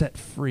 set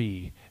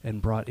free,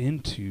 and brought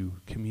into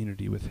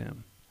community with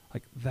him.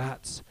 Like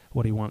that's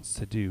what he wants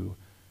to do.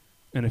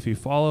 And if you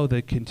follow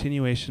the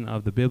continuation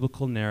of the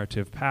biblical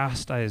narrative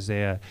past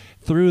Isaiah,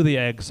 through the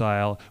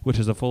exile, which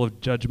is a full of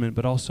judgment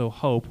but also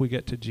hope, we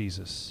get to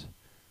Jesus.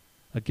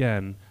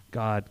 Again,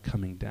 God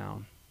coming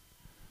down,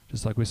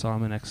 Just like we saw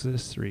him in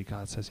Exodus 3,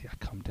 God says, yeah,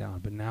 come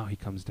down. But now he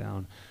comes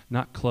down,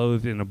 not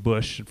clothed in a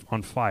bush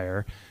on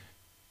fire.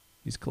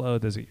 He's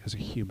clothed as a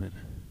human.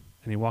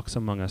 And he walks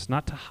among us,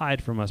 not to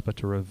hide from us, but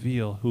to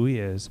reveal who he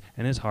is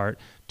and his heart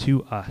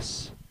to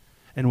us.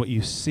 And what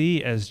you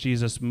see as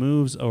Jesus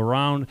moves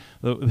around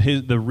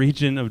the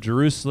region of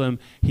Jerusalem,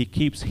 he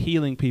keeps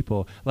healing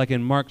people. Like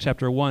in Mark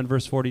chapter 1,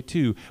 verse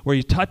 42, where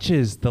he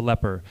touches the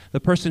leper, the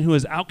person who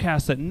is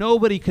outcast that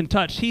nobody can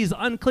touch. He's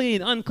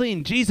unclean,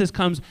 unclean. Jesus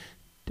comes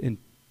and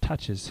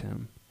touches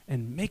him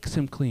and makes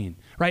him clean,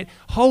 right?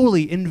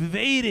 Holy,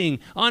 invading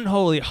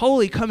unholy,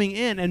 holy coming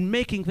in and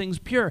making things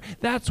pure.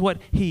 That's what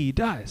he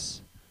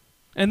does.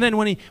 And then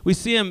when we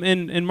see him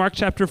in Mark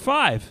chapter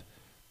 5,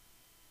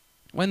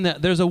 when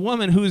there's a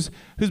woman who's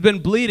been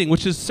bleeding,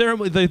 which is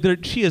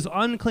she is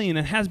unclean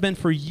and has been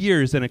for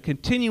years in a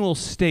continual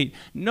state.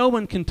 No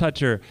one can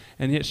touch her,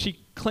 and yet she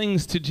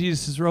clings to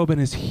Jesus' robe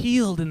and is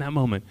healed in that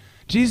moment.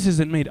 Jesus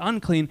isn't made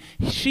unclean.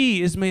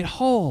 She is made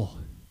whole.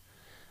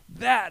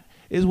 That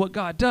is what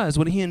God does.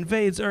 When he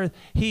invades earth,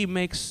 he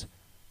makes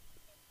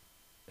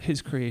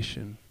his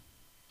creation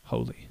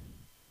holy,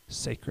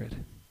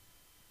 sacred,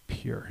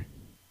 pure.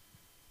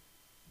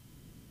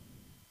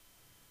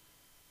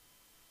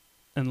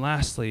 And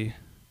lastly,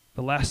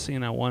 the last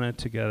scene I wanted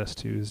to get us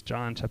to is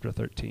John chapter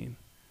 13.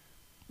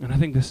 And I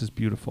think this is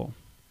beautiful.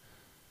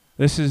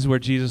 This is where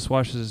Jesus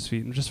washes his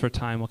feet. And just for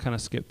time, we'll kind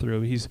of skip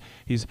through. He's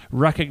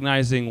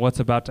recognizing what's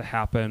about to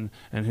happen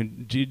and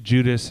who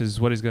Judas is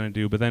what he's going to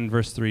do. But then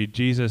verse 3,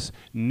 Jesus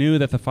knew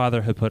that the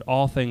Father had put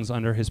all things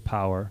under his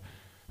power,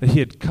 that he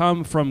had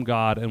come from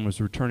God and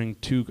was returning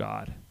to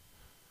God.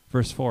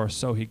 Verse 4,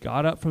 so he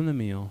got up from the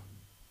meal,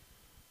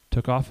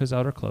 took off his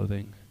outer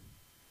clothing,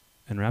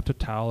 and wrapped a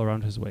towel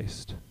around his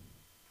waist.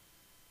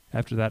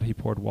 After that, he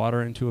poured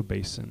water into a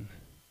basin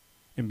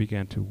and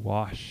began to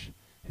wash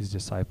his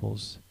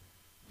disciples'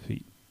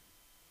 feet,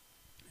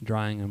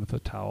 drying them with a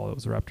towel that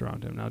was wrapped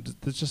around him. Now,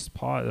 let's just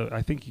pause.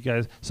 I think you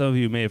guys, some of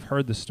you may have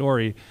heard the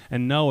story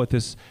and know what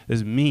this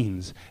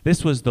means.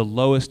 This was the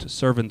lowest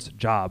servant's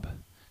job,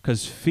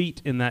 because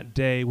feet in that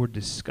day were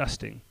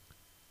disgusting.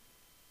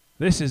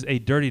 This is a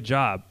dirty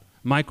job.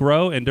 Mike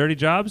Rowe and dirty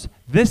jobs,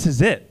 this is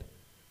it.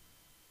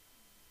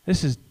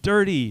 This is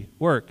dirty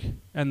work,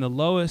 and the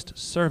lowest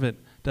servant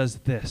does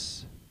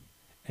this.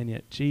 And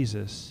yet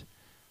Jesus,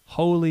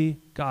 holy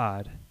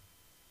God,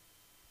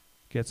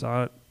 gets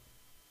on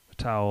a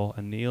towel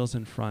and kneels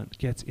in front,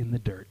 gets in the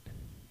dirt,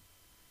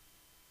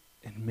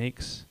 and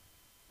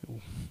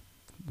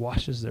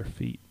washes their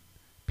feet,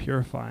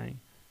 purifying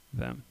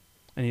them.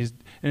 And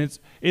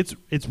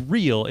it's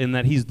real in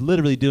that he's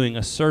literally doing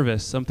a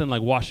service, something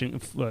like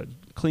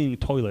cleaning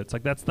toilets.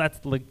 Like that's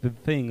like the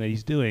thing that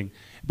he's doing.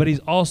 But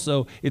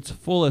it's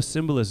full of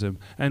symbolism.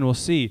 And we'll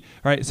see.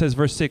 All right, it says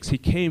verse 6, he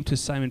came to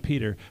Simon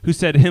Peter, who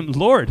said to him,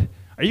 Lord,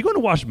 are you going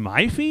to wash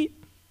my feet?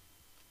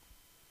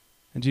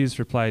 And Jesus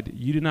replied,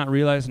 you do not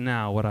realize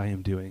now what I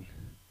am doing,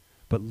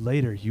 but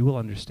later you will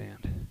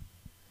understand.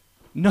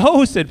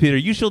 No, said Peter,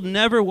 you shall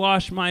never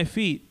wash my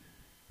feet.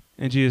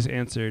 And Jesus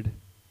answered,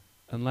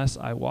 unless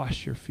I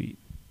wash your feet,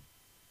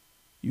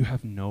 you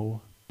have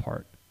no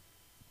part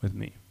with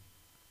me.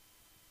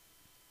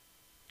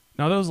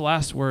 Now those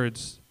last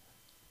words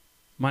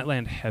might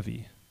land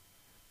heavy,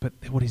 but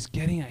what he's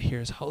getting at here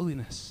is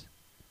holiness.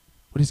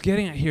 What he's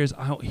getting at here is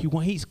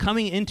he's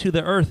coming into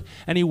the earth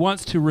and he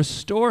wants to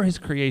restore his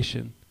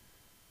creation.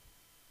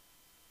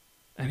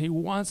 And he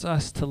wants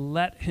us to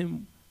let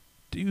him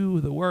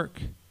do the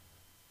work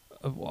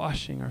of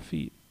washing our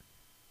feet,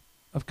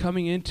 of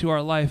coming into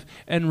our life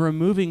and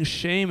removing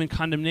shame and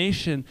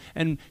condemnation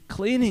and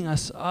cleaning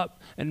us up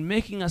and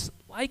making us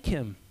like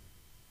him.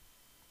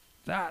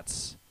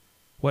 That's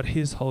what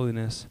his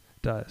holiness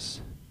does.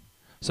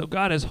 So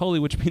God is holy,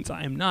 which means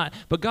I am not.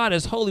 But God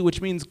is holy,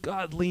 which means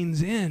God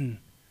leans in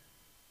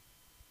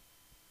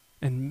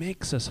and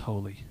makes us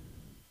holy.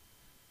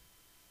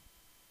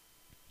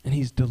 And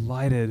he's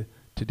delighted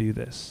to do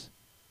this.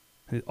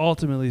 It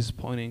ultimately is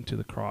pointing to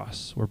the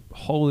cross, where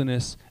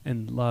holiness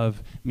and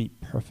love meet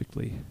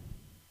perfectly.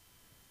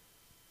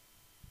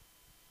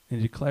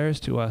 And he declares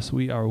to us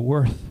we are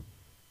worth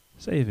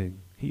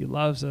saving. He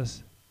loves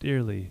us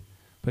dearly,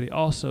 but he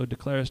also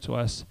declares to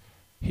us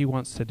he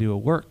wants to do a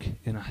work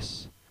in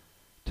us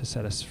to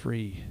set us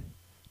free,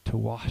 to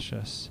wash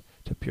us,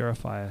 to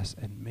purify us,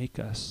 and make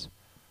us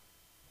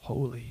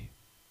holy,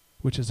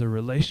 which is a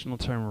relational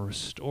term of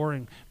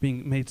restoring,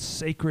 being made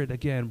sacred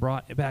again,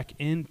 brought back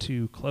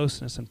into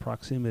closeness and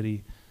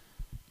proximity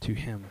to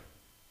him.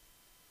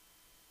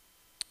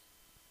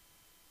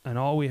 And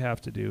all we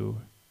have to do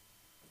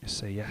is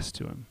say yes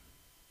to him.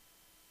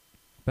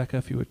 Becca,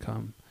 if you would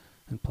come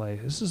and play.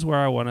 This is where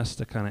I want us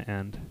to kind of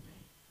end.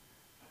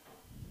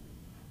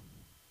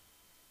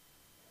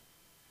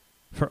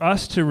 For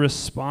us to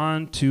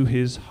respond to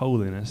his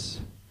holiness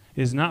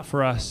is not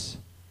for us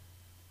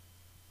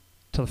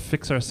to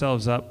fix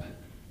ourselves up,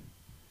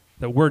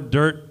 that we're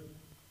dirt,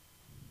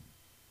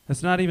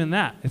 It's not even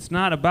that. It's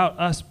not about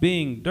us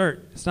being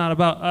dirt. It's not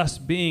about us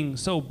being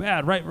so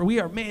bad, right?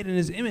 We are made in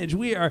his image.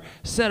 We are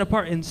set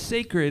apart and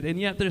sacred, and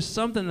yet there's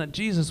something that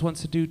Jesus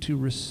wants to do to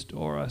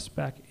restore us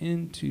back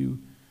into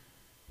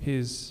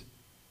his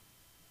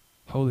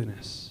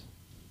holiness.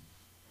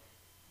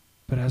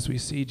 But as we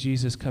see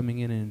Jesus coming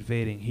in and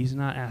invading, he's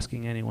not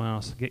asking anyone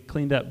else to get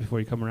cleaned up before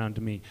you come around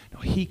to me. No,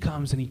 he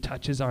comes and he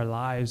touches our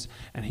lives,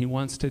 and he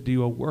wants to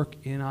do a work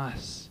in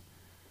us.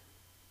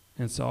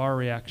 And so our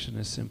reaction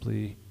is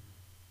simply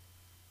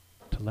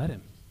to let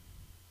him,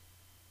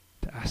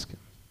 to ask him.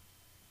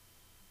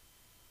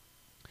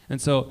 And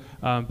so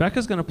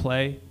Becca's going to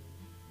play.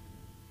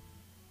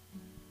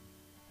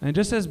 And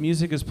just as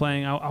music is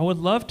playing, I would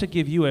love to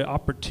give you an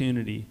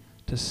opportunity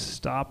to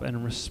stop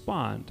and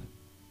respond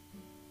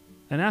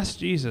and ask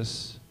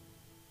Jesus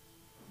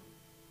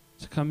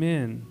to come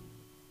in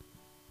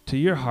to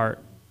your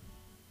heart.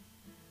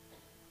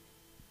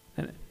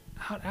 And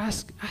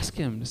ask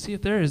him to see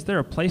if there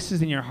are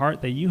places in your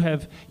heart that you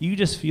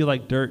just feel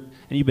like dirt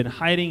and you've been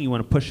hiding, you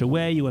want to push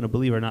away, you want to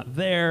believe are not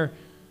there.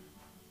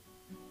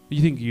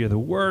 You think you're the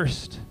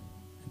worst.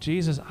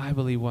 Jesus, I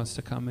believe, wants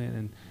to come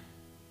in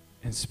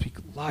and speak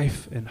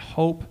life and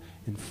hope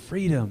and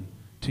freedom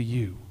to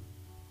you.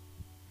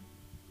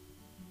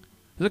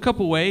 There's a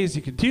couple ways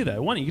you could do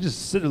that. One, you can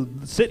just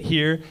sit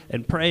here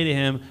and pray to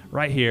him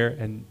right here,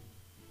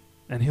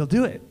 and he'll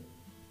do it.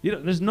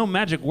 There's no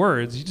magic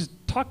words. You just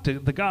talk to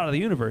the God of the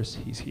universe.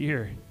 He's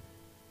here.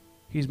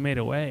 He's made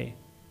a way.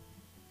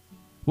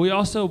 We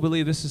also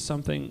believe this is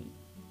something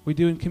we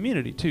do in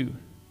community too.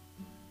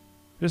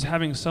 Just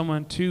having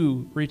someone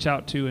to reach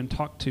out to and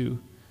talk to.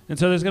 And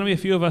so there's going to be a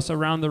few of us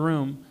around the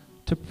room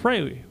to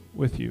pray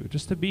with you,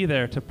 just to be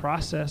there, to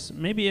process.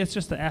 Maybe it's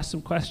just to ask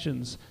some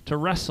questions, to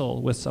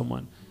wrestle with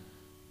someone.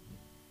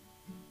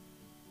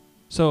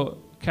 So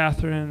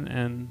Catherine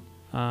and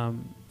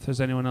if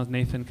there's anyone else,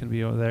 Nathan can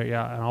be over there.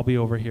 Yeah, and I'll be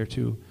over here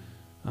too.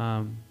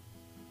 And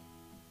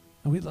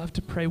we'd love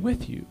to pray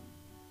with you.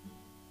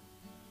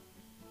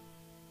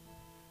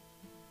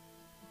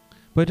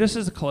 But just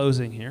as a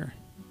closing here,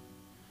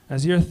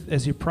 as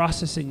you're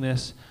processing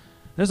this,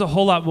 there's a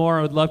whole lot more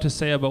I would love to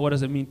say about what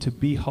does it mean to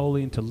be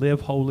holy and to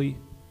live holy.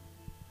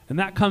 And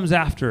that comes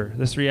after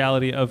this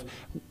reality of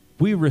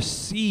we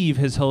receive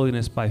his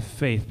holiness by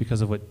faith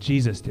because of what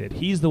Jesus did.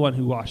 He's the one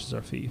who washes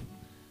our feet.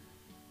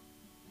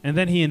 And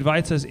then he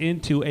invites us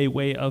into a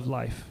way of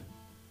life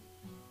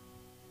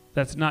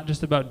that's not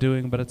just about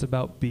doing, but it's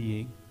about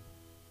being.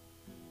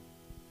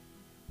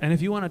 And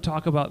if you want to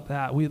talk about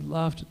that, we'd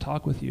love to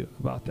talk with you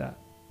about that.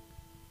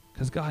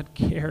 Because God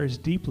cares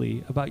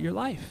deeply about your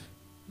life.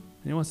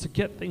 And he wants to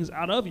get things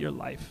out of your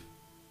life.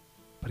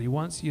 But he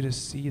wants you to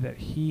see that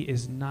he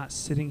is not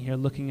sitting here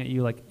looking at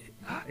you like,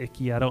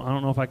 icky, I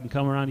don't know if I can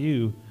come around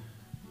you.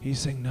 He's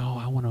saying,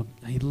 no,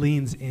 he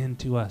leans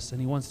into us,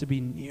 and he wants to be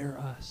near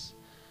us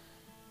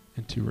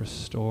and to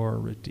restore,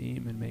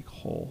 redeem, and make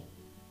whole.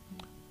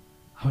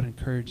 I would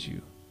encourage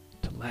you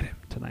to let him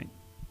tonight.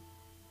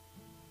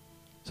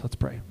 So let's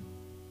pray.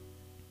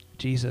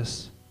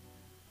 Jesus,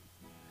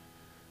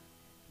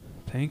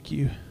 thank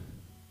you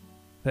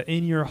that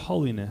in your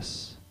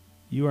holiness,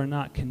 you are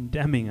not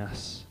condemning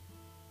us.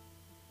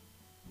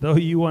 Though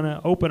you want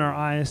to open our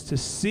eyes to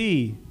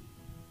see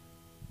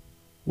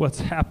what's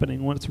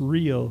happening, what's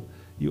real,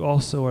 you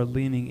also are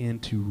leaning in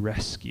to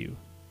rescue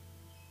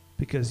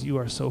because you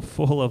are so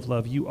full of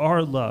love. You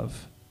are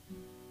love.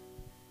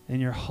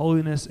 And your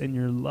holiness and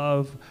your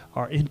love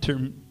are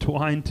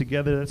intertwined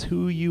together. That's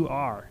who you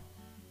are.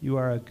 You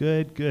are a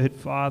good, good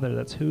Father.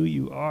 That's who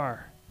you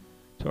are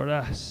toward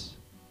us.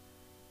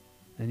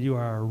 And you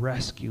are a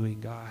rescuing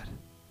God.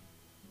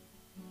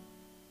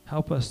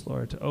 Help us,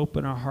 Lord, to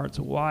open our hearts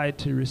wide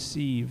to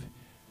receive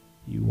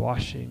you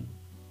washing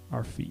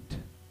our feet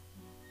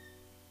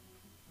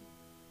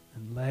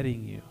and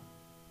letting you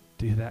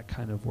do that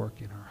kind of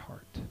work in our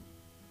heart. In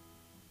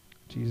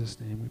Jesus'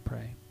 name we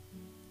pray.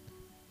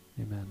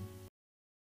 Amen.